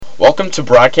Welcome to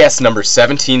broadcast number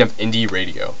 17 of Indie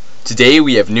Radio. Today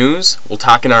we have news, we'll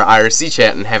talk in our IRC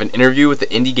chat, and have an interview with the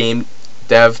indie game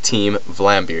dev team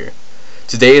Vlambeer.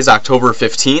 Today is October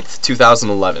 15th,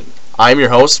 2011. I'm your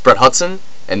host, Brett Hudson,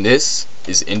 and this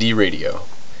is Indie Radio.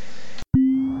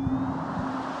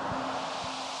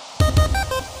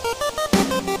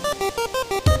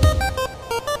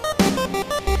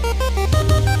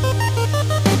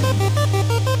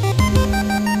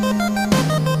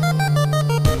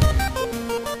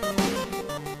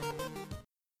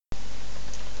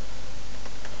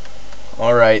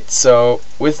 Alright, so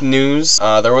with news,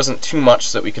 there wasn't too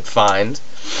much that we could find.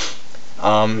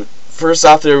 First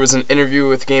off, there was an interview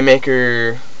with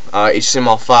GameMaker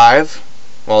HTML5.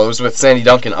 Well, it was with Sandy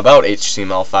Duncan about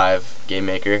HTML5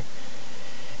 GameMaker.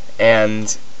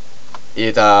 And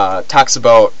it talks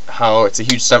about how it's a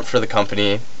huge step for the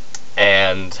company,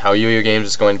 and how Yo-Yo Games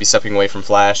is going to be stepping away from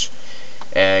Flash,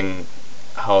 and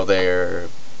how they're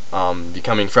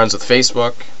becoming friends with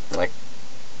Facebook, like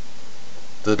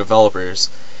the developers,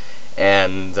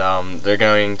 and they're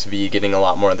going to be getting a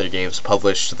lot more of their games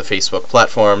published to the Facebook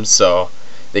platform, so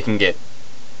they can get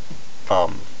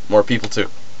more people to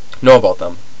know about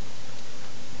them.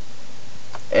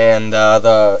 And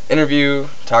the interview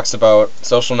talks about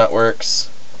social networks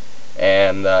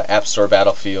and the App Store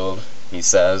Battlefield, he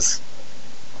says,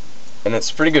 and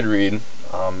it's a pretty good read.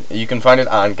 You can find it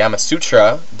on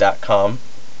gamasutra.com.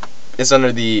 It's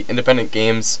under the Independent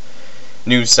Games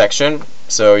news section,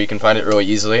 so you can find it really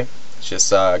easily. It's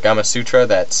just Gamasutra,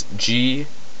 that's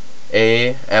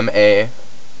GAMASUTRA,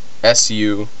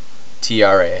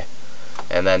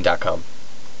 and then .com.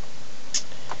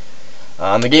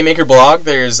 On the GameMaker blog,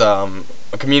 there's a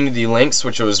community links,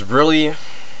 which was really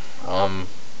a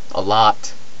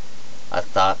lot, I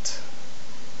thought.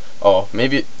 Oh,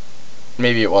 maybe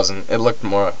it wasn't. It looked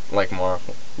more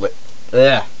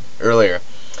earlier.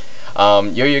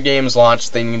 Yo-Yo Games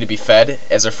launched They Need to Be Fed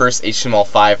as their first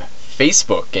HTML5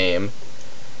 Facebook game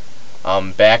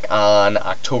back on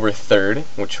October 3rd,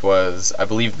 which was, I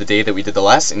believe, the day that we did the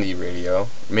last Indie Radio.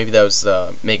 Maybe that was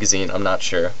the magazine, I'm not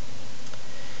sure.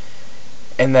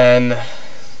 And then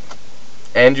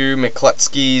Andrew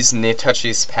McCluskey's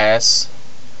Natouch's Pass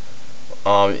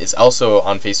is also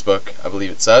on Facebook, I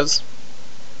believe it says.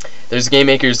 There's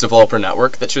GameMaker's Developer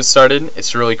Network that just started.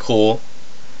 It's really cool.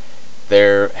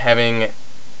 They're having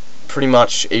pretty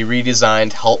much a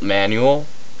redesigned help manual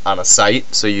on a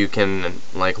site, so you can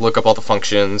look up all the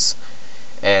functions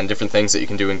and different things that you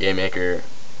can do in GameMaker,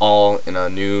 all in a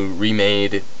new,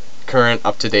 remade, current,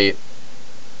 up-to-date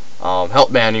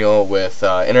help manual with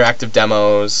interactive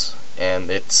demos, and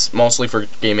it's mostly for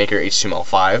GameMaker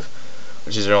HTML5,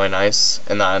 which is really nice.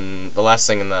 And then the last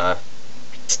thing in the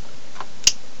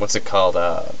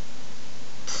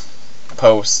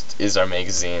post is our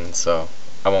magazine, so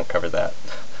I won't cover that.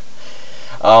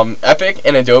 Epic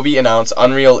and Adobe announced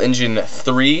Unreal Engine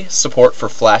 3 support for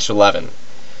Flash 11.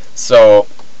 So,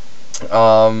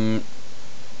 I'm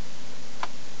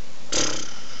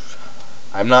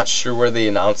not sure where they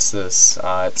announced this.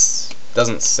 It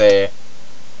doesn't say,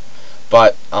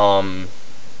 but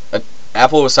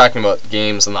Apple was talking about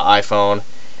games on the iPhone,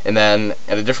 and then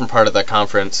at a different part of the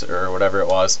conference, or whatever it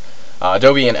was,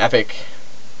 Adobe and Epic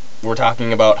we're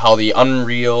talking about how the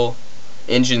Unreal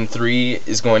Engine 3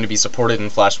 is going to be supported in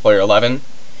Flash Player 11,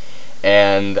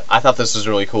 and I thought this was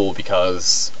really cool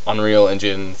because Unreal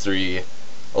Engine 3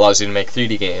 allows you to make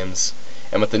 3D games,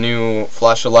 and with the new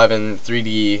Flash 11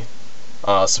 3D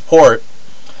support,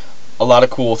 a lot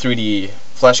of cool 3D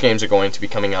Flash games are going to be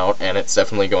coming out, and it's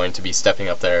definitely going to be stepping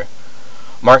up their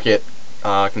market,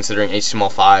 considering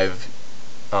HTML5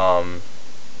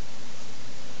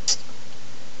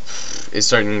 is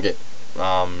starting to get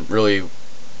really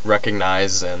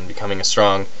recognized and becoming a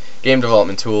strong game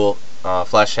development tool.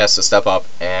 Flash has to step up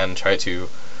and try to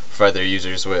provide their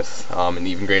users with an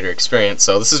even greater experience.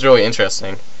 So this is really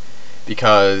interesting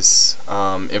because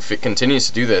if it continues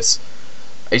to do this,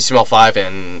 HTML5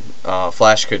 and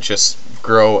Flash could just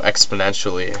grow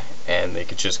exponentially, and they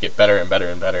could just get better and better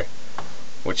and better,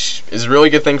 which is a really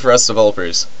good thing for us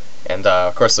developers, and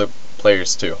of course the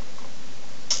players too.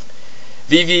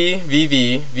 VV,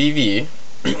 the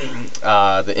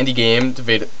indie game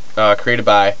created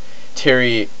by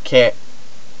Terry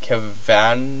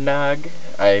Kavanagh.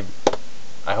 I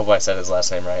hope I said his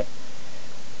last name right.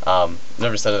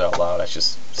 Never said it out loud, I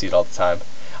just see it all the time.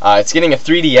 It's getting a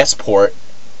 3DS port,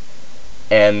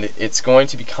 and it's going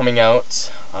to be coming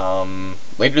out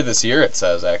later this year, it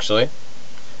says, actually.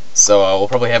 So we'll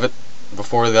probably have it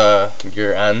before the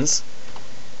year ends.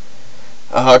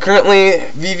 Currently,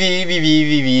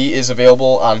 VV is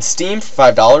available on Steam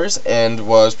for $5 and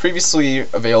was previously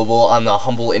available on the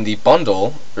Humble Indie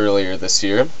Bundle earlier this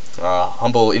year.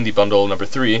 Humble Indie Bundle number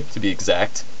 3, to be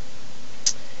exact.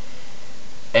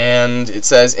 And it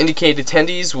says indicated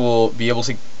attendees will be able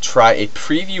to try a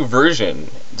preview version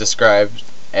described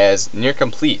as near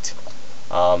complete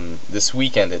this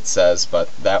weekend, it says,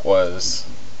 but that was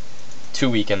 2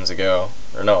 weekends ago.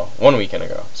 Or no, 1 weekend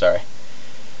ago, sorry.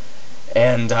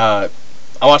 And I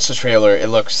watched the trailer. It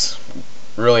looks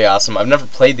really awesome. I've never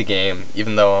played the game,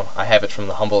 even though I have it from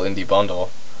the Humble Indie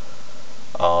Bundle.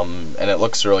 And it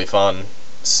looks really fun.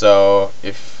 So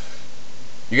if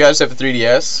you guys have a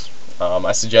 3DS,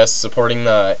 I suggest supporting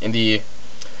the indie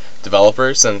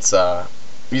developer since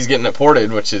he's getting it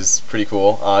ported, which is pretty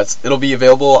cool. It'll be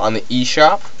available on the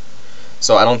eShop,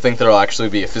 so I don't think there'll actually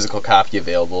be a physical copy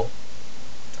available.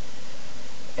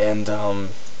 And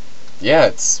yeah,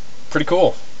 it's pretty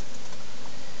cool.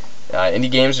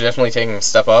 Indie games are definitely taking a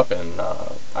step up, and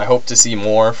I hope to see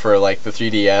more for like the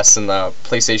 3DS and the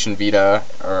PlayStation Vita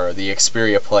or the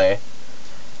Xperia Play,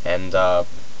 and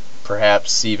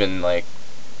perhaps even like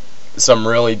some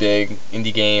really big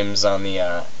indie games on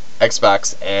the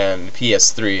Xbox and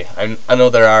PS3. I know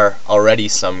there are already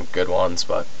some good ones,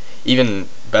 but even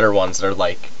better ones that are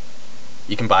like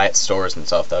you can buy at stores and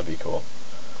stuff. That'd be cool.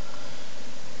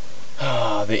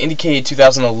 The Indiecade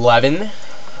 2011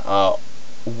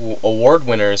 award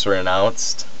winners were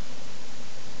announced,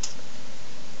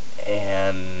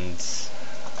 and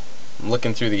I'm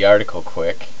looking through the article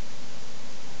quick,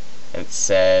 and it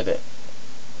said,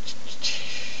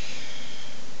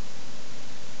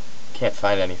 can't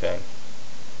find anything.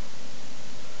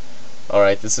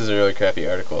 Alright, this is a really crappy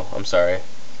article, I'm sorry.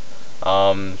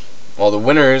 Well, the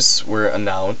winners were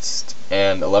announced,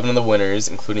 and 11 of the winners,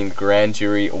 including the Grand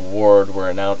Jury Award, were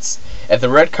announced at the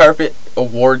Red Carpet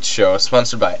Awards Show,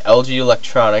 sponsored by LG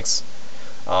Electronics,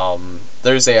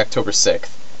 Thursday, October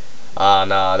 6th. On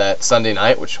that Sunday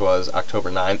night, which was October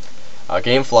 9th,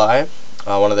 Gamefly,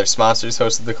 one of their sponsors,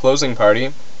 hosted the closing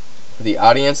party. The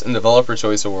Audience and Developer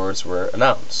Choice Awards were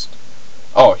announced.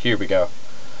 Oh, here we go.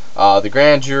 The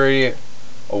Grand Jury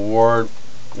Award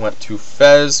went to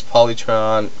Fez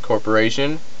Polytron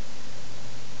Corporation,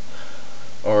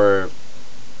 or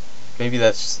maybe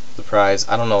that's the prize.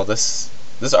 I don't know. This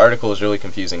article is really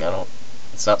confusing.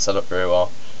 It's not set up very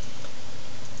well.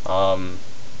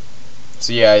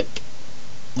 So yeah,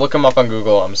 look them up on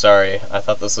Google. I'm sorry. I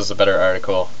thought this was a better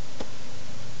article.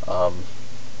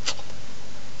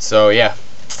 So yeah.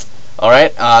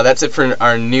 Alright, that's it for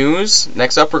our news.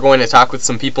 Next up, we're going to talk with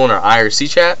some people in our IRC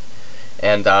chat,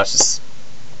 and just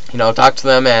talk to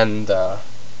them and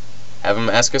have them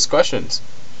ask us questions.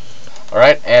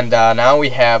 Alright, and now we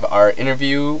have our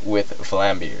interview with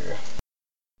Vlambeer.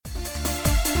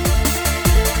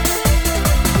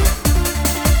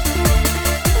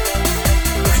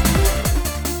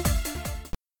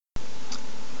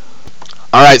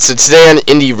 Alright, so today on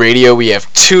Indie Radio we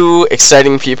have two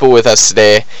exciting people with us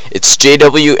today. It's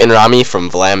JW and Rami from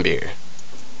Vlambeer.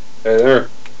 Hey there.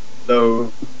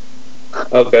 Hello.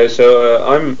 Okay, so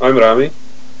I'm Rami.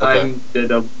 Okay. I'm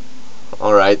JW.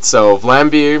 Alright, so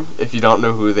Vlambeer, if you don't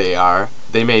know who they are,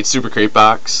 they made Super Crate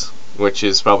Box, which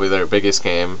is probably their biggest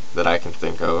game that I can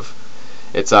think of.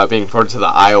 It's being ported to the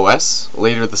iOS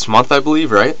later this month, I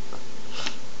believe, right?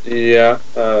 Yeah,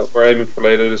 we're aiming for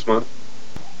later this month.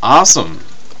 Awesome.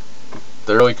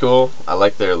 They're really cool. I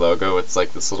like their logo. It's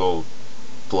like this little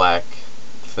black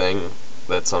thing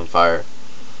that's on fire.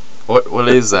 What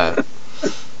is that?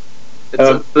 It's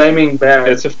a flaming bear.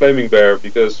 It's a flaming bear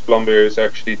because Vlambeer is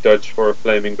actually Dutch for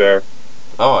flaming bear.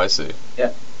 Oh, I see.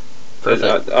 Yeah.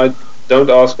 Perfect. I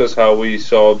don't ask us how we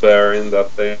saw a bear in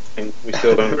that thing. We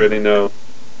still don't really know.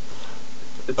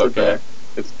 It's a bear.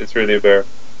 It's really a bear.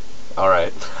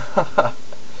 Alright.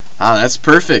 That's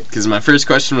perfect, because my first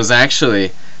question was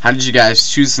actually, how did you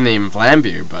guys choose the name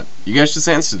Vlambeer? But you guys just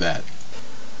answered that.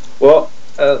 Well,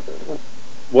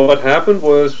 what happened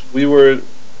was we wanted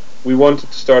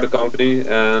to start a company,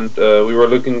 and we were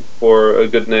looking for a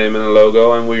good name and a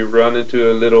logo, and we ran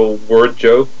into a little word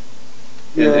joke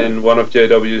in one of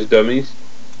JW's dummies,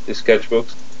 his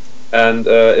sketchbooks, and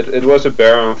it was a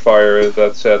bear on fire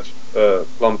that said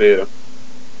Vlambeer.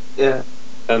 Yeah.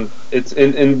 And it's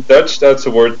in Dutch. That's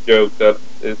a word joke that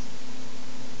is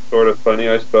sort of funny,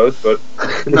 I suppose, but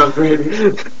not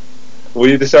really.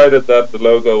 We decided that the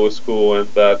logo was cool and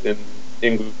that in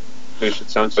English it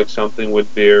sounds like something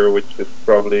with beer, which would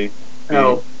probably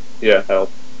help.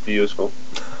 Be useful.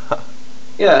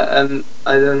 Yeah, and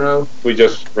I don't know. We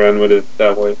just ran with it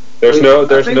that way. I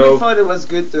think we thought it was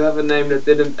good to have a name that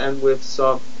didn't end with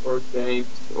soft. or games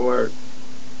or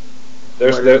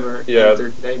There's whatever yeah.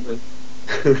 entertainment.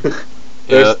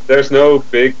 There's no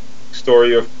big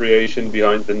story of creation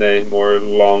behind the name or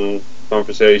long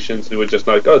conversations. It was just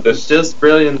like, oh, It's this. just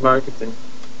brilliant marketing,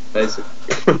 basically.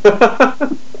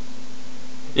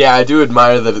 Yeah, I do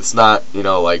admire that it's not,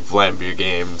 like Vlambeer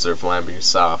Games or Vlambeer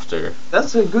Soft or...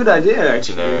 That's a good idea,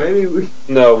 actually. Generic. Maybe we.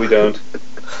 No, we don't.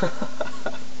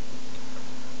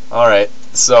 Alright,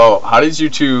 so how did you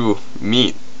two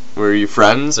meet? Were you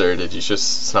friends, or did you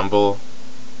just stumble?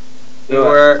 We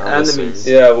were Oh, that's enemies.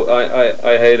 serious. Yeah,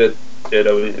 I hated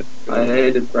JW. I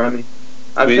hated Rami.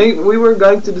 I We- think we were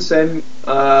going to the same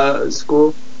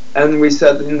school, and we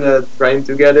sat in the train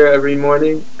together every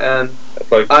morning, and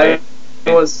Like, I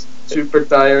was super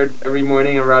tired every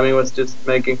morning, and Rami was just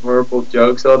making horrible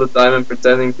jokes all the time and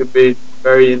pretending to be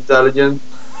very intelligent.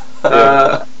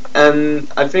 And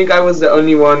I think I was the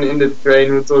only one in the train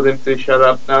who told him to shut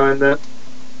up now and then.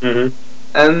 Mhm.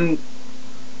 And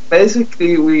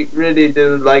basically, we really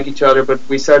didn't like each other, but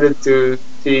we started to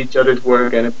see each other's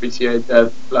work and appreciate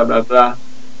that, blah blah blah.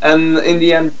 And in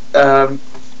the end,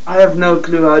 I have no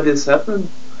clue how this happened.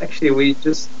 Actually, we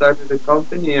just started a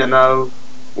company, and now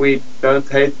we don't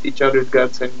hate each other's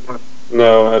guts anymore.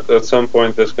 No, at some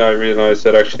point this guy realized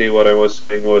that actually what I was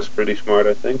saying was pretty smart,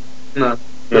 I think. No.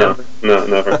 No,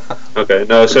 never. Okay,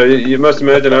 no, so you must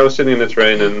imagine I was sitting in the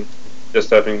train and just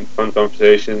having fun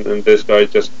conversation, and this guy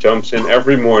just jumps in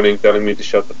every morning telling me to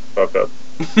shut the fuck up.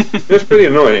 It's pretty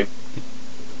annoying.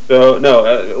 So, no,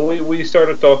 we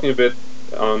started talking a bit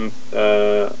on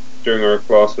during our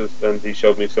classes, and he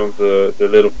showed me some of the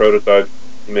little prototypes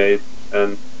he made,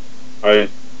 and I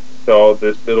saw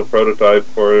this little prototype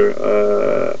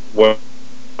for what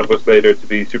was later to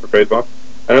be Super Crate Box.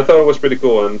 And I thought it was pretty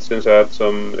cool, and since I had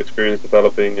some experience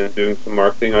developing and doing some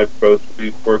marketing, I proposed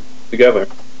we work together.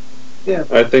 Yeah.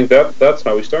 I think that's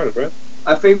how we started, right?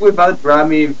 I think without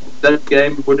Rami, that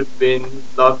game would have been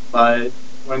loved by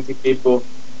 20 people.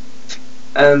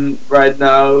 And right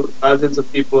now, thousands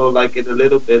of people like it a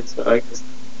little bit, so I guess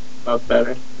it's not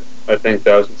better. I think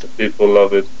thousands of people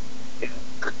love it.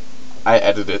 I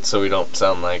edit it so we don't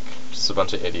sound like just a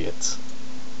bunch of idiots.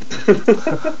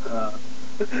 Uh,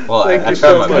 Well, Thank I you tried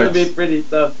so my it's going to much. be best. pretty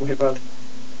tough without.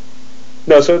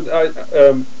 No, so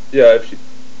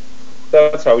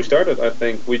that's how we started. I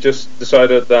think we just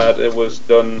decided that it was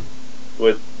done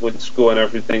with school and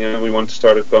everything, and we wanted to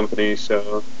start a company,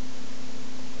 so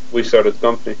we started the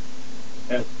company.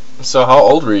 So how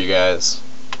old were you guys?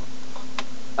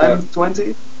 I'm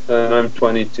 20. And I'm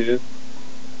 22.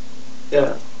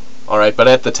 Yeah. Alright, but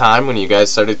at the time when you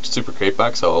guys started Super Crate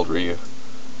Box, how old were you?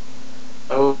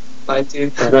 Oh,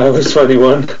 19. And I was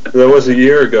 21. That was a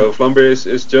year ago. Vlambeer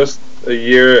is just a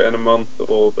year and a month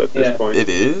old at this Yeah. point. It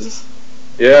is?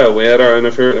 Yeah, we had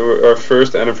our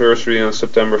first anniversary on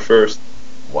September 1st.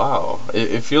 Wow.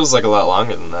 It feels like a lot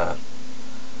longer than that.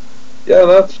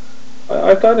 Yeah,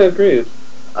 I kind of agree.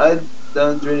 I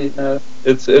don't really know.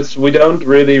 It's we don't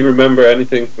really remember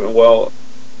anything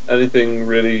anything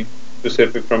really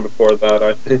specific from before that,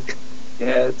 I think.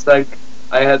 Yeah, it's like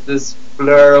I had this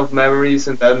blur of memories,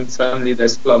 and then suddenly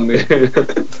there's Vlambeer.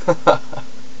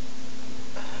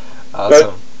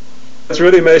 Awesome. It's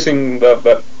really amazing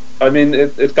that I mean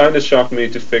it kind of shocked me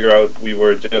to figure out we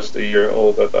were just a year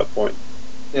old at that point.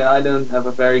 Yeah, I don't have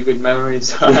a very good memory,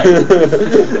 so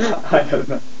I don't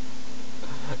know.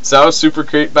 So how's Super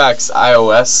Crate Box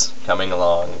iOS coming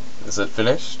along? Is it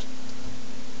finished?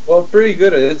 Well, pretty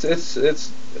good.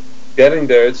 It's getting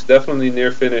there. It's definitely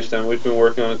near finished, and we've been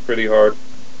working on it pretty hard.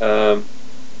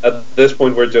 At this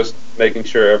point, we're just making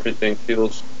sure everything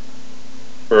feels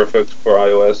perfect for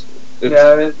iOS.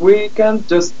 Yeah, we can't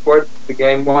just port the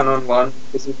game one-on-one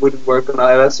because it wouldn't work on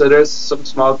iOS. So there's some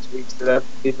small tweaks that have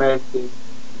to be made to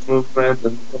movement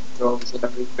and controls and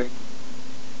everything.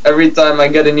 Every time I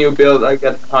get a new build, I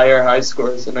get high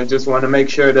scores, and I just want to make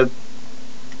sure that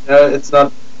it's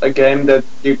not a game that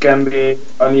you can be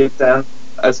on your 10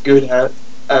 as good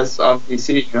as on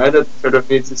PC. You know, that sort of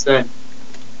needs the same.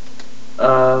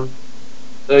 So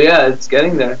yeah, it's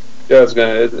getting there. Yeah,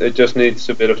 it just needs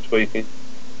a bit of tweaking.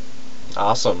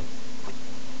 Awesome.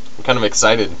 I'm kind of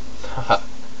excited.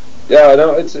 Yeah,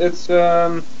 no, it's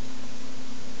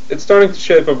starting to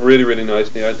shape up really, really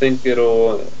nicely. I think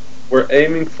we're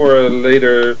aiming for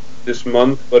later this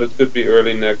month, but it could be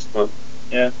early next month.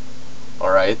 Yeah.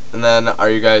 Alright, and then are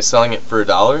you guys selling it for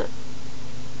 $1?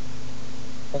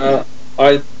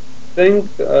 I think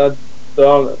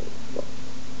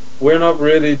we're not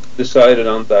really decided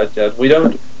on that yet. We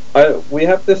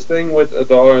have this thing with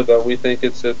 $1 that we think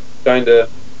it's a kind of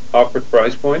awkward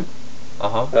price point.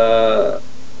 Uh-huh.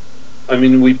 I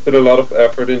mean, we put a lot of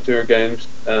effort into our games,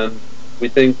 and we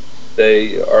think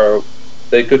they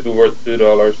could be worth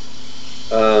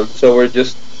 $2. So we're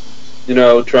just,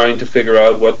 trying to figure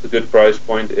out what the good price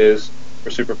point is for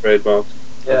Super Trade Box.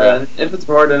 Yeah, Okay. and if it's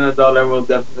more than $1, we'll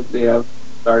definitely have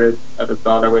started at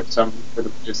 $1 with some sort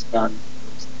of discount,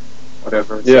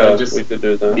 whatever. So Yeah, just we could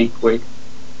do that. be quick.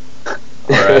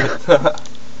 Alright.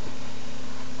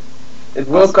 It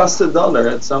will cost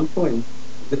 $1 at some point.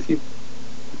 If you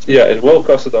Yeah, it will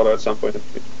cost $1 at some point in the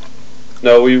future.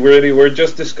 No, we're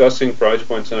just discussing price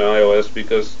points on iOS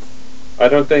because I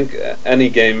don't think any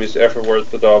game is ever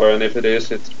worth $1, and if it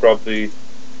is, it's probably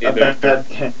either bad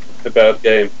game. a bad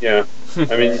game. Yeah,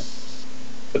 I mean,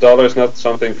 $1 is not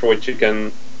something for which you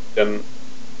can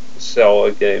sell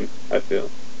a game. I feel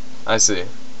I see.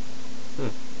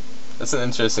 That's an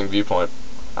interesting viewpoint.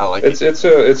 I like it.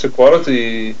 it's a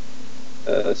quality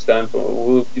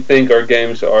standpoint. We think our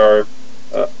games are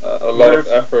a lot of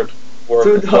effort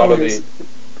for quality.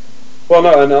 Well,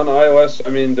 no, and on iOS, I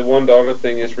mean, the $1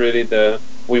 thing is really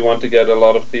we want to get a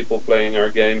lot of people playing our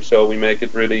game, so we make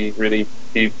it really, really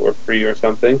cheap or free or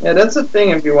something. Yeah, that's the thing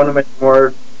if you want to make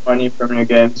more money from your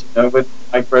games, with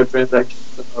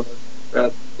microtransactions and all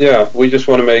that. Yeah, we just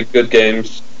want to make good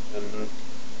games and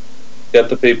get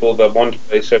the people that want to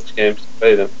play such games to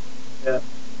play them. Yeah.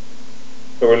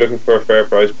 So we're looking for a fair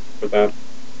price for that.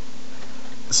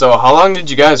 So, how long did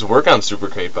you guys work on Super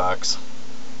Crate Box?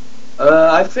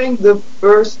 I think the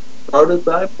first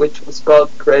prototype, which was called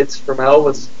Crates from Hell,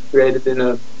 was created in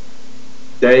a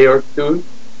day or two.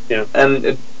 Yeah. And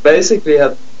it basically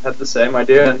had the same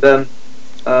idea. And then,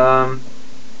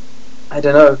 I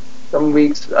don't know, some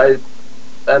weeks I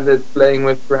ended playing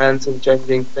with friends and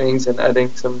changing things and adding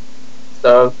some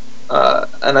stuff.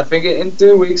 And I think in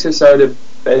 2 weeks or so, the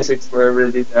basics were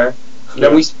really there. And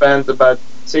then we spent about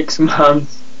 6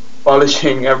 months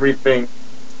polishing everything.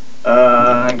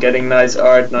 Getting nice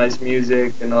art, nice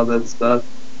music, and all that stuff.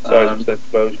 Silence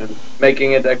explosion.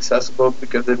 Making it accessible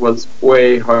because it was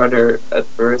way harder at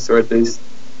first, or at least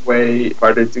way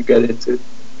harder to get into.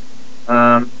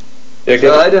 So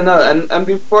I don't know. And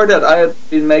before that, I had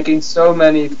been making so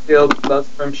many failed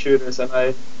platform shooters, and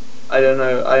I don't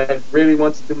know. I really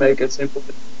wanted to make a simple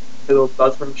little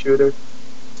platform shooter,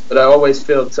 but I always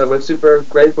failed. So with Super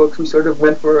Great Books, we sort of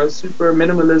went for a super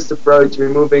minimalist approach,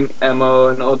 removing ammo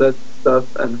and all that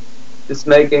stuff, and just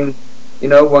making,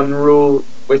 one rule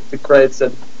with the crates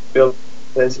that built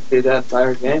basically the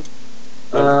entire game.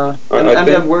 And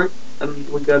that worked, and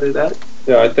we got it out.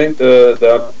 Yeah, I think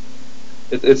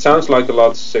it sounds like a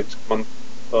lot 6 months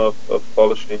of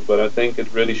polishing, but I think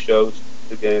it really shows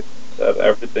the game that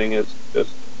everything is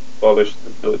just polished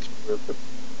until it's perfect.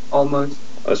 Almost.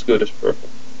 As good as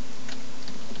perfect.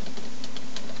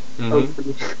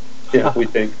 Hopefully. Yeah,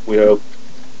 we hope.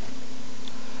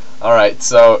 Alright,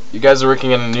 so you guys are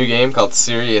working on a new game called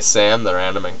Serious Sam, The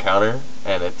Random Encounter,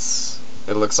 and it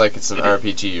looks like it's an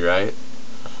RPG, right?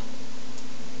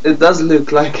 It does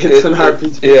look like it's an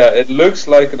RPG. Yeah, it looks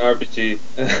like an RPG.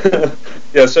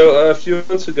 Yeah, so a few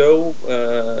months ago,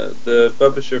 the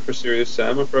publisher for Serious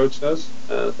Sam approached us.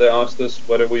 They asked us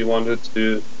whether we wanted to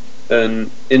do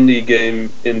an indie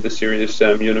game in the Serious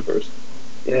Sam universe.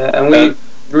 Yeah, and we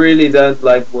really don't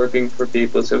like working for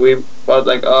people, so we thought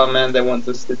like, oh man, they want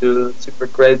us to do a Super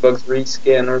Great Box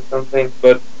reskin or something.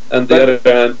 But on the other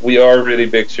hand, we are really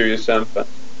big Serious Sam fans.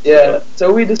 Yeah,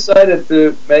 so we decided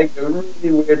to make a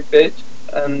really weird pitch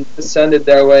and to send it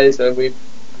their way. So we,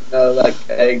 like,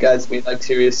 hey guys, we like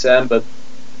Serious Sam, but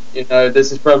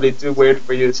this is probably too weird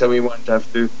for you, so we won't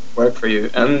have to work for you.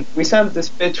 And we sent this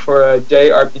pitch for a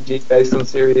JRPG based on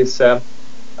Serious Sam,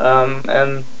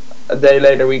 and a day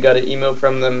later we got an email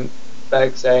from them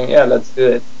back saying, yeah, let's do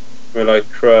it. We're like,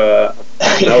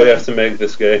 now we have to make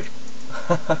this game.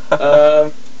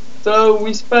 So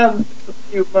we spent a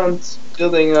few months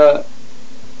building a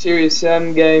Serious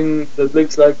Sam game that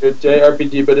looks like a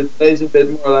JRPG, but it plays a bit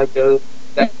more like a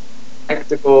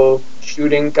tactical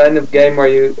shooting kind of game where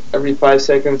you every 5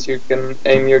 seconds you can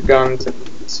aim your guns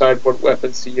and decide what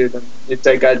weapons to use and you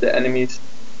take out the enemies.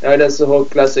 That's the whole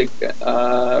classic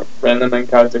random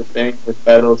encounter thing with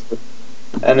battles with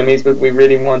enemies, but we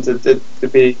really wanted it to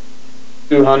be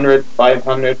 200,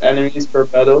 500 enemies per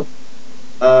battle.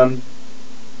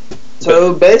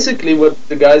 So basically what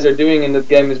the guys are doing in that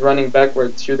game is running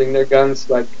backwards, shooting their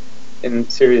guns like in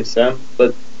Serious Sam,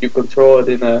 but you control it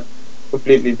in a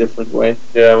completely different way.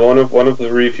 Yeah, one of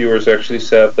the reviewers actually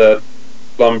said that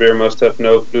Vlambeer must have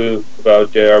no clue about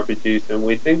JRPGs, and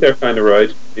we think they're kind of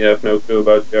right. We have no clue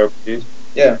about JRPGs.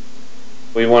 Yeah.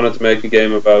 We wanted to make a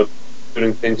game about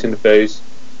shooting things in the face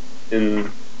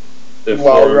in the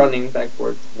while form running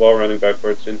backwards. while running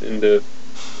backwards in the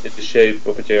shape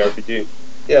of a JRPG.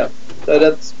 Yeah, so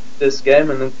that's this game,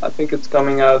 and I think it's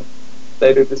coming out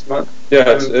later this month.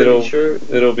 Yeah, I'm pretty sure.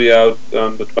 it'll be out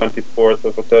on the 24th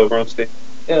of October on Steam.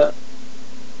 Yeah.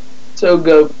 So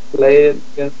go play it.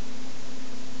 Yeah.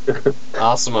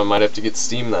 Awesome, I might have to get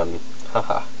Steam then.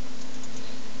 Haha.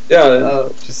 Yeah,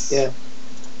 Just Yeah.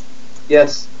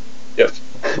 Yes. yes.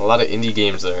 a lot of indie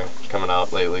games that are coming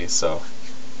out lately, so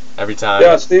every time.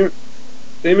 Yeah, Steam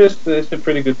is a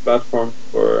pretty good platform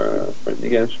for indie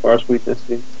games, as far as we can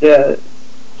see. Yeah.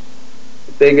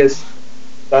 The biggest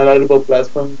downloadable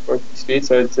platform for PC,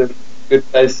 so it's a good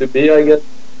place to be, I guess.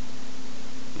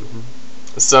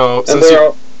 So And since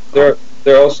you,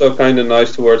 they're also kind of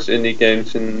nice towards indie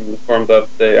games in the form that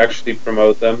they actually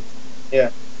promote them.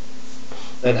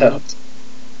 That helps.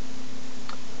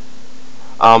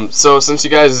 so since you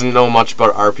guys didn't know much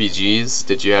about RPGs,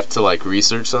 did you have to like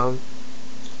research them?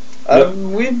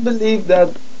 We believe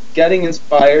that getting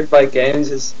inspired by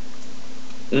games is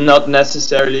not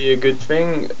necessarily a good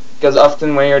thing, because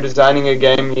often when you're designing a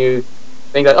game, you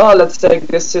think that, oh, let's take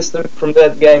this system from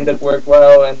that game that worked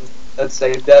well, and let's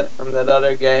take that from that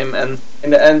other game, and in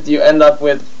the end you end up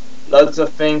with lots of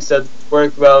things that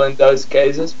work well in those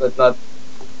cases, but not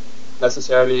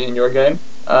necessarily in your game.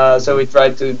 So we try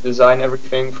to design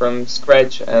everything from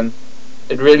scratch, and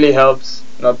it really helps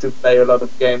not to play a lot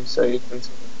of games, so you can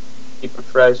sort of keep it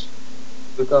fresh,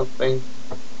 look up things.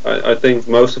 I think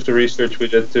most of the research we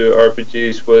did to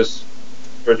RPGs was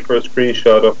search for a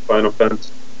screenshot of Final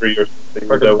Fantasy 3 or something.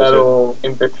 For the That was battle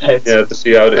interface. it. Yeah, to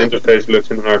see how the interface looks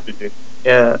in an RPG.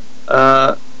 Yeah.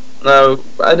 No,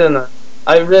 I don't know.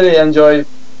 I really enjoy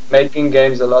making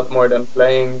games a lot more than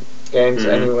playing games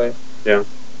anyway. Yeah.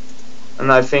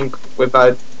 And I think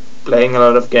without playing a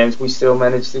lot of games, we still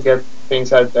manage to get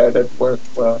things out there that work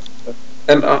well. So.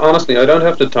 And honestly, I don't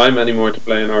have the time anymore to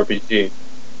play an RPG.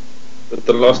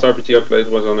 The last RPG I played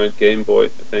was on a Game Boy, I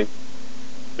think.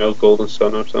 Golden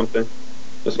Sun or something.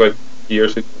 It's like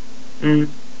years ago.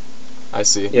 I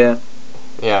see. Yeah.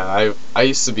 Yeah, I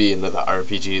used to be into the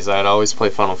RPGs. I'd always play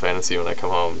Final Fantasy when I come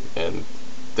home, and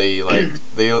they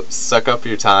they suck up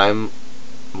your time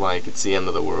like it's the end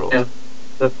of the world.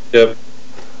 Yeah. Yep.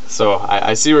 So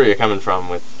I see where you're coming from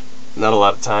with not a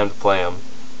lot of time to play them.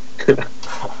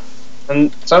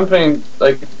 And something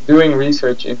like doing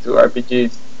research into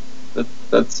RPGs,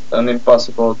 that's an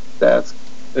impossible task.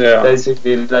 Yeah.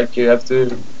 Basically, like you have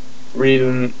to read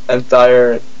an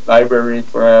entire library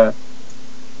for a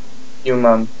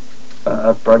human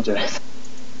project.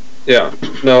 Yeah.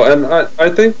 No, and I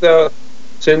think that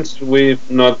since we've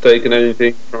not taken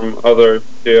anything from other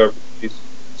JRPGs,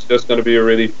 it's just going to be a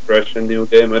really fresh and new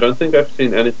game. I don't think I've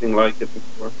seen anything like it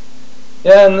before.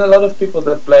 Yeah, and a lot of people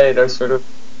that play it are sort of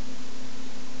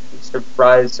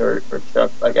surprised or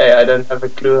shocked. Like, hey, I don't have a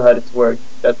clue how this works.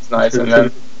 That's nice. And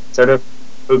then sort of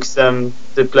hooks them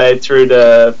to play through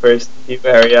the first few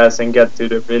areas and get to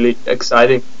the really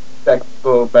exciting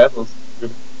tactical battles.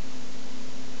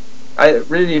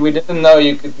 We didn't know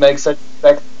you could make such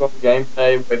tactical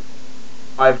gameplay with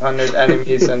 500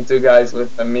 enemies and 2 guys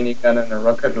with a minigun and a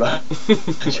rocket launcher.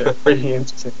 Which are pretty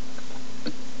interesting.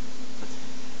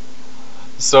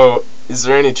 So, is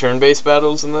there any turn-based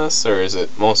battles in this, or is it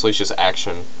mostly just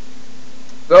action?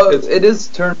 Well, it is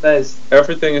turn-based.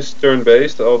 Everything is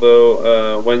turn-based,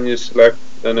 although when you select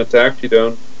an attack, you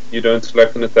don't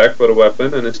select an attack but a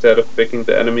weapon, and instead of picking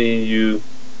the enemy you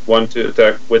want to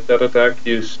attack with that attack,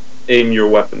 you aim your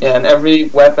weapon. Yeah, and every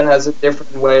weapon has a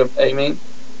different way of aiming.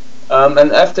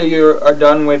 And after you are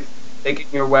done with picking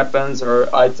your weapons or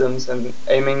items and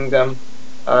aiming them,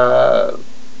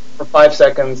 for 5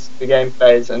 seconds the game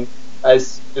plays, and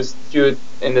guys just shoot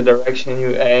in the direction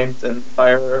you aimed and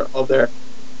fire all their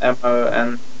ammo,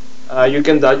 and you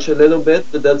can dodge a little bit,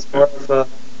 but that's more of a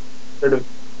sort of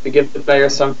to give the player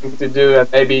something to do,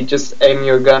 and maybe just aim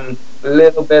your gun a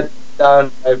little bit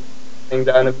down,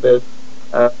 down a bit,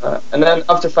 and then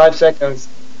after 5 seconds,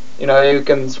 you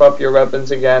can swap your weapons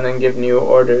again and give new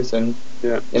orders, and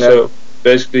So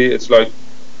basically, it's like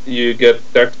you get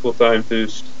tactical time to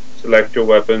select your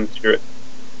weapons, you're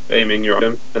aiming your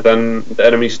item, and then the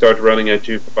enemies start running at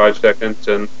you for 5 seconds,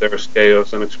 and there's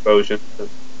chaos and explosions and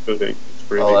shooting.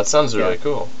 Oh, that sounds really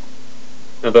cool.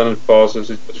 And then it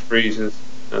pauses, it just freezes,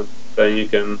 and then you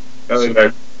can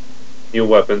select new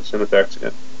weapons and attacks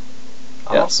again.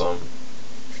 Awesome.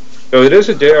 So it is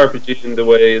a JRPG in the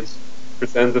way it's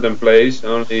presented and plays,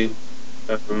 only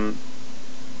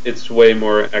it's way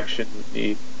more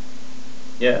action-y.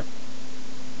 Yeah.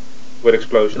 With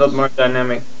explosions. A lot more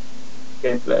dynamic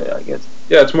gameplay, I guess.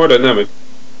 Yeah, it's more dynamic.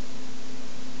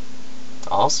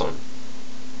 Awesome.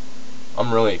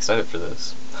 I'm really excited for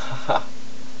this.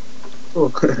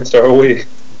 Cool. So are we.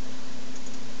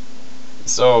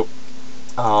 So,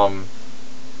 are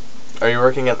you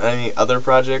working on any other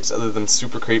projects other than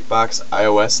Super Crate Box,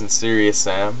 iOS, and Serious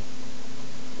Sam?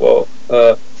 Well,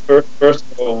 first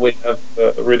of all, we have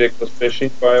Ridiculous Fishing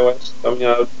for iOS coming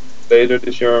out later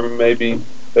this year, or maybe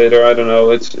later. I don't know.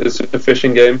 It's a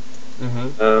fishing game.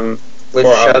 Mm-hmm. With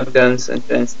for shotguns and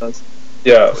chainsaws.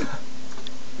 Yeah,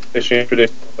 fishing in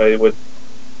traditional way with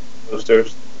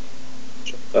posters,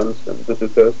 shotguns, and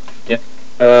visitors. Yeah.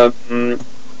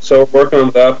 So working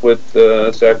on that with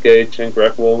Zach Gage and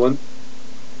Greg Woolman.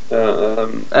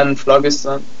 And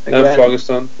Phlogiston. And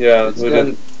Phlogiston, yeah.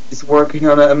 He's working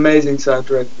on an amazing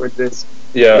soundtrack for this.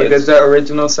 Yeah. He did the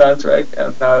original soundtrack,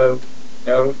 and now,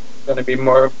 it's gonna be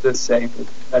more of the same, but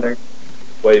better.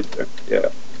 Way better, yeah.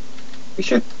 We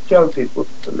should show people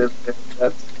a little bit of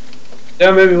that.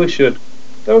 Yeah, maybe we should.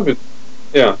 That would be,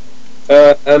 yeah.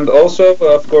 And also,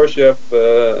 of course, you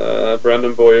have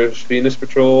Brandon Boyer's Venus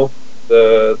Patrol,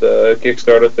 the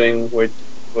Kickstarter thing, which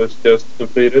was just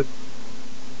completed.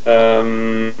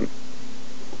 And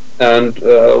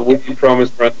we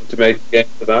promised Brandon to make a game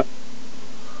for that.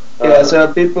 Yeah,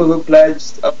 so people who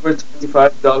pledged over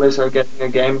 $25 are getting a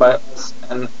game by us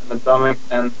and Atomic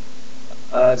and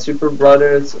Super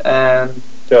Brothers and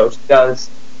Joust.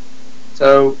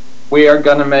 So we are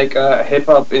gonna make a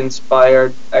hip-hop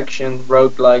inspired action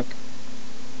roguelike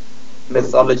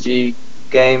mythology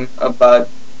game about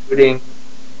shooting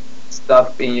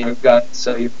stuff in your gun,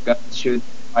 so you can shoot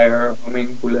fire,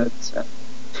 homing bullets, and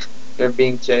they're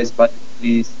being chased by the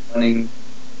police, running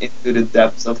into the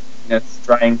depths of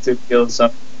trying to kill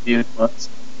some dude once.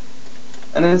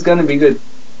 And it's gonna be good.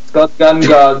 It's got Gun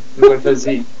God with a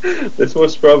Z. This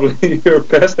was probably your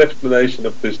best explanation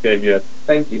of this game yet.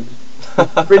 Thank you.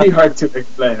 Pretty hard to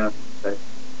explain, I would say.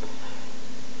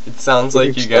 It sounds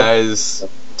like you guys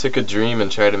took a dream and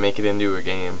tried to make it into a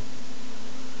game.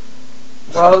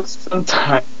 Well,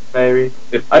 sometimes, maybe.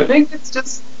 I think it's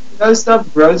just,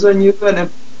 stuff grows on you, and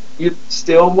if you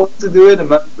still want to do it a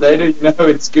month later,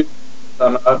 it's good.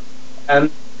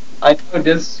 And I know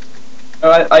this,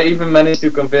 I even managed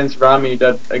to convince Rami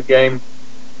that a game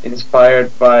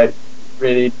inspired by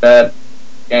really bad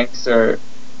gangster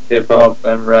hip-hop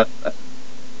and rap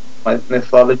and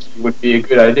mythology would be a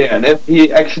good idea. And if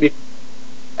he actually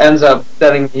ends up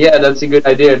telling me, yeah, that's a good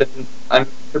idea, then I'm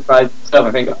surprised myself.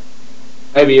 I think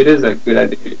maybe it is a good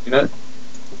idea,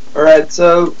 Alright,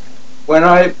 so when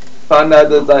I found out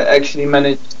that I actually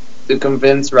managed to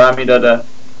convince Rami that a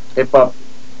hip-hop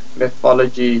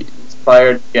mythology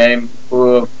inspired game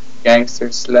full of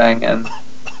gangster slang and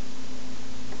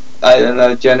I don't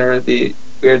know, generally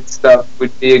weird stuff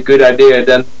would be a good idea,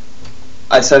 then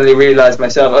I suddenly realized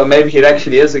myself, oh, maybe it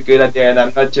actually is a good idea and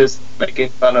I'm not just making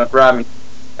fun of Rami.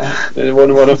 And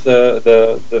one of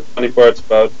the funny parts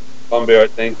about Vlambeer, I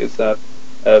think, is that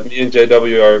me and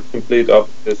JW are complete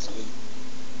opposites in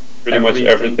pretty much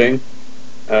everything.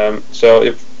 So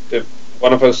if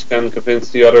one of us can convince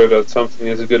the other that something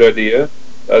is a good idea,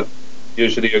 that's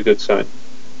usually a good sign.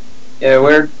 Yeah,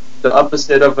 we're the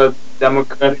opposite of a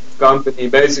democratic company.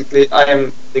 Basically, I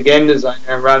am the game designer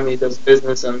and Rami does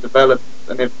business and development.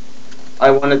 And if I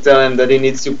want to tell him that he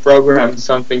needs to program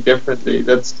something differently,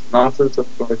 that's nonsense, of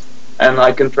course. And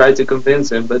I can try to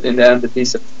convince him, but in the end, if he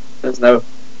says no,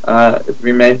 it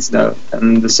remains no.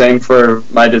 And the same for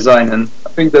my design. And I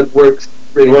think that works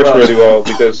really well. It works really well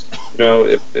because,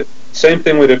 if same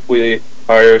thing with if we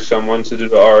hire someone to do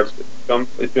the art.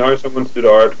 If you hire someone to do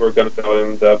the art, we're going to tell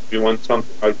them that we want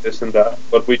something like this and that.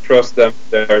 But we trust them,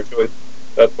 their choice.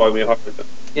 That's why we hire them.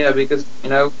 Yeah, because,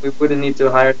 we wouldn't need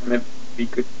to hire them if we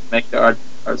could make the art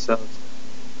ourselves.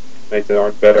 Make the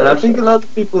art better. And I think a lot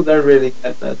of people don't really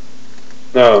get that.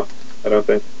 No, I don't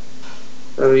think.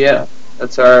 So yeah,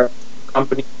 that's our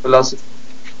company philosophy.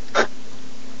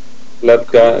 Let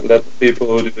the people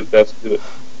who do it best do it.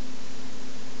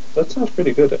 That sounds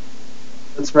pretty good.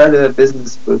 Let's write a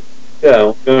business book. Yeah,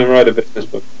 we're going to write a business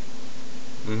book.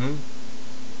 Mm-hmm.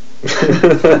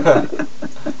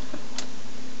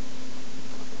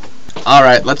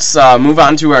 Alright, let's move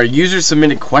on to our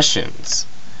user-submitted questions.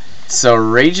 So,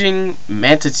 Raging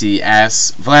Manatee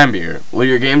asks, Vlambeer, will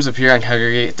your games appear on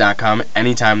Congregate.com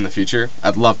anytime in the future?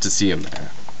 I'd love to see them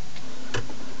there.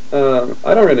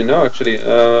 I don't really know, actually.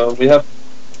 We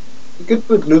could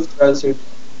put Luftbrowser.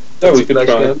 Yeah, we could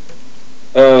try.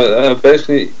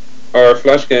 Basically, our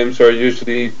Flash games are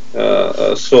usually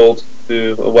sold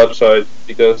to a website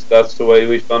because that's the way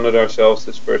we funded ourselves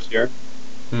this first year.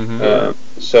 Mm-hmm.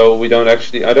 So we don't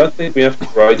actually. I don't think we have the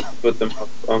right to put them up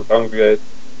on Congregate.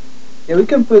 Yeah, we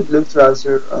can put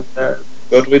Luftbrowser on there.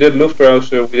 But we did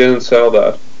Luftrauscher, we didn't sell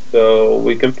that, so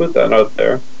we can put that out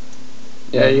there.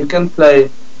 Yeah, you can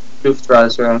play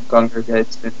Luftrauscher on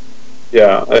Congregate.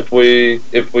 Yeah, if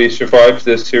we survive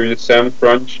this Serious Sam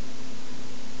crunch,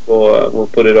 we'll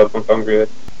put it up on Congregate.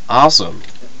 Awesome.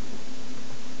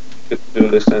 Good to do a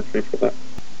list entry for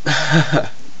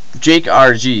that. Jake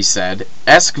RG said,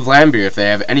 ask Vlambeer if they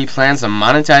have any plans on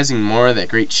monetizing more of that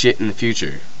great shit in the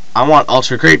future. I want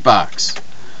Ultra Crate Box.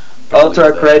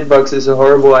 Ultra Crate Box is a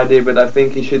horrible idea, but I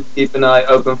think you should keep an eye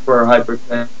open for a Hyper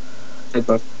Crate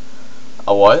Box.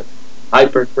 A what?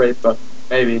 Hyper Crate Box,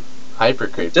 maybe. Hyper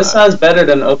Crate Just Box. sounds better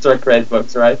than Ultra Crate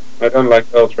Box, right? I don't like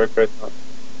Ultra Crate Box.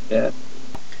 Yeah.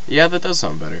 Yeah, that does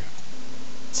sound better.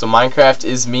 So Minecraft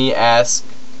is me asks,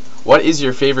 what is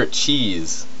your favorite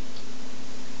cheese?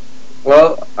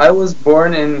 Well, I was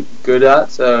born in Gouda,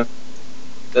 so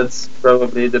that's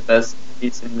probably the best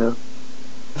cheese in the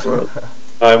world.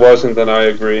 I wasn't, and I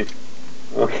agree.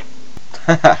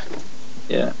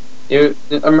 Yeah.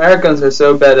 Americans are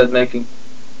so bad at making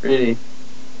really.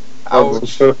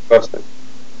 It's so disgusting.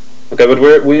 Okay,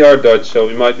 but we are Dutch, so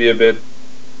we might be a bit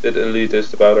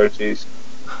elitist about our cheese.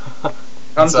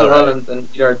 Come to Holland and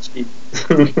eat our cheese.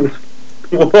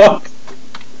 What?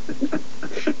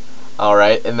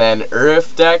 Alright, and then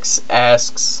Urifdex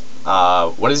asks,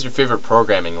 what is your favorite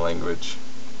programming language?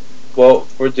 Well,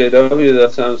 for JW,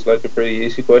 that sounds like a pretty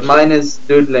easy question. Mine is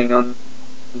doodling on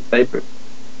paper.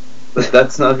 But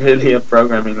that's not really a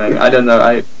programming language. I don't know,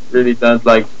 I really don't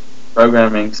like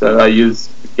programming, so I use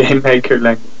the Game Maker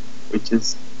language, which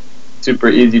is super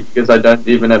easy because I don't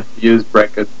even have to use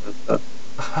brackets and stuff.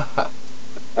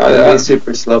 It'll be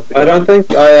super sloppy. I don't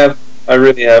think I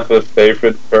really have a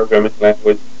favorite programming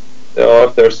language. They all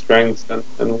have their strengths and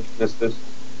weaknesses.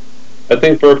 I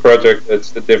think per project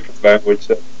it's the different language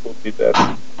that would be best.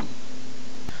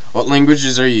 What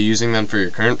languages are you using then for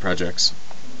your current projects?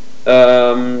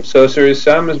 So Serious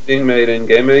Sam is being made in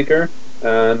Game Maker,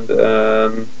 and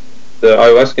the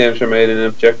iOS games are made in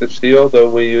Objective-C, although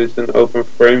we used an open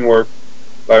framework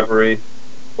library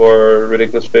for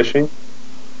Ridiculous Fishing.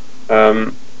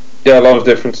 Yeah, a lot of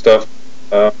different stuff.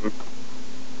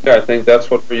 Yeah, I think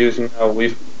that's what we're using now.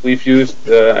 We've used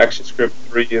ActionScript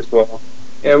 3 as well.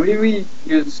 Yeah, we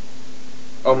use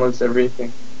almost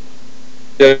everything.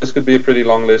 Yeah, this could be a pretty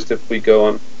long list if we go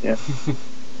on. Yeah.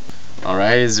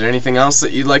 Alright, is there anything else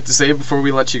that you'd like to say before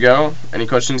we let you go? Any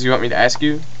questions you want me to ask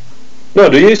you? No,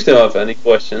 do you still have any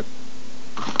questions?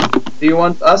 Do you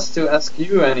want us to ask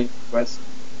you any questions?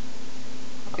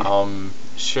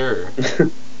 Sure.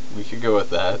 We could go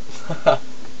with that.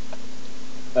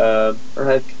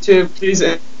 Alright, could you please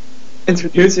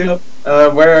introduce yourself?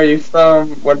 Where are you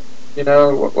from? What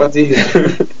do you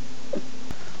do?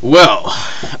 Well,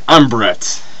 I'm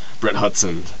Brett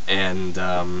Hudson, and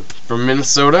from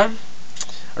Minnesota.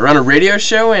 I run a radio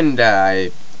show, and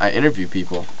I interview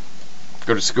people.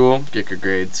 Go to school, get good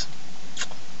grades,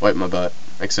 wipe my butt,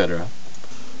 etc.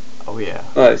 Oh yeah.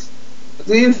 Nice. What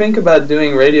do you think about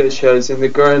doing radio shows in the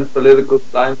current political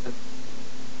climate?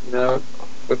 You know,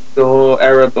 with the whole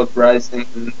Arab uprising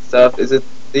and stuff. Do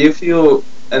you feel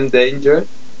endangered?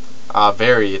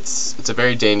 Very. It's a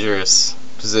very dangerous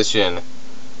position.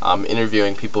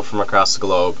 Interviewing people from across the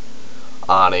globe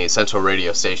on a central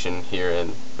radio station here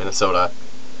in Minnesota,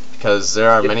 because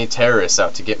there are many terrorists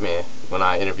out to get me when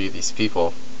I interview these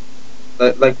people.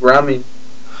 Like Rami.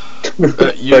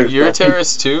 You're a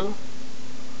terrorist too?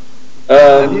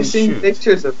 Have you seen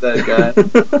pictures of that guy?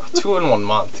 2 in 1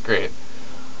 month. Great.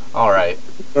 All right.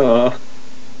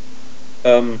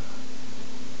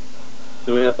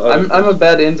 Do we have I'm a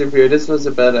bad interviewer. This was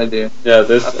a bad idea. Yeah,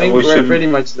 I think we're pretty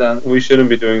much done. We shouldn't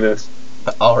be doing this.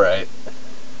 All right.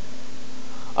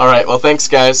 Well, thanks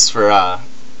guys for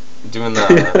doing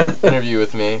the interview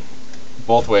with me,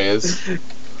 both ways.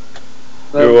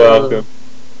 You're welcome.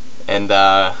 And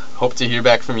hope to hear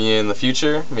back from you in the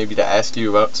future, maybe to ask you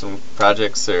about some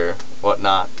projects or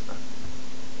whatnot.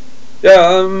 Yeah,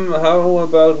 how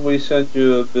about we send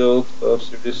you a build of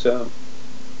Serious Sam?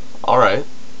 Alright,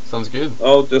 sounds good.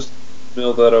 I'll just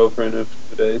mail that over in a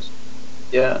few days.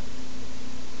 Yeah.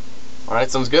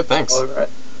 Alright, sounds good, thanks. Alright.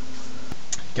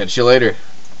 Catch you later.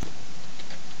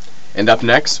 And up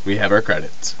next, we have our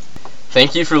credits.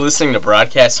 Thank you for listening to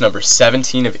broadcast number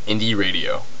 17 of Indie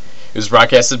Radio. It was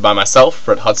broadcasted by myself,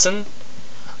 Brett Hudson,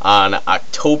 on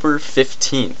October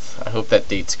 15th. I hope that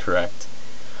date's correct.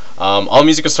 All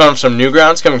music was found from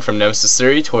Newgrounds, coming from Nemesis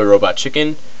Theory, Toy Robot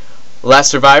Chicken, Last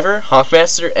Survivor,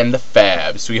 Honkmaster, and The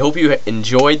Fabs. We hope you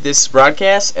enjoyed this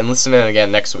broadcast and listen in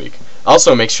again next week.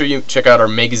 Also, make sure you check out our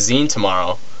magazine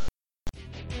tomorrow.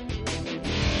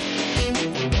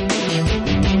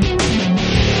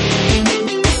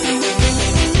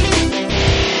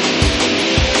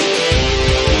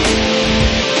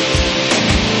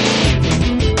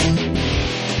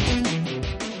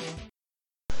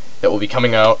 that will be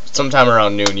coming out sometime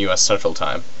around noon U.S. Central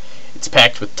Time. It's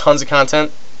packed with tons of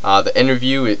content. The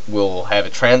interview, it will have a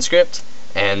transcript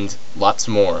and lots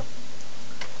more.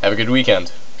 Have a good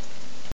weekend.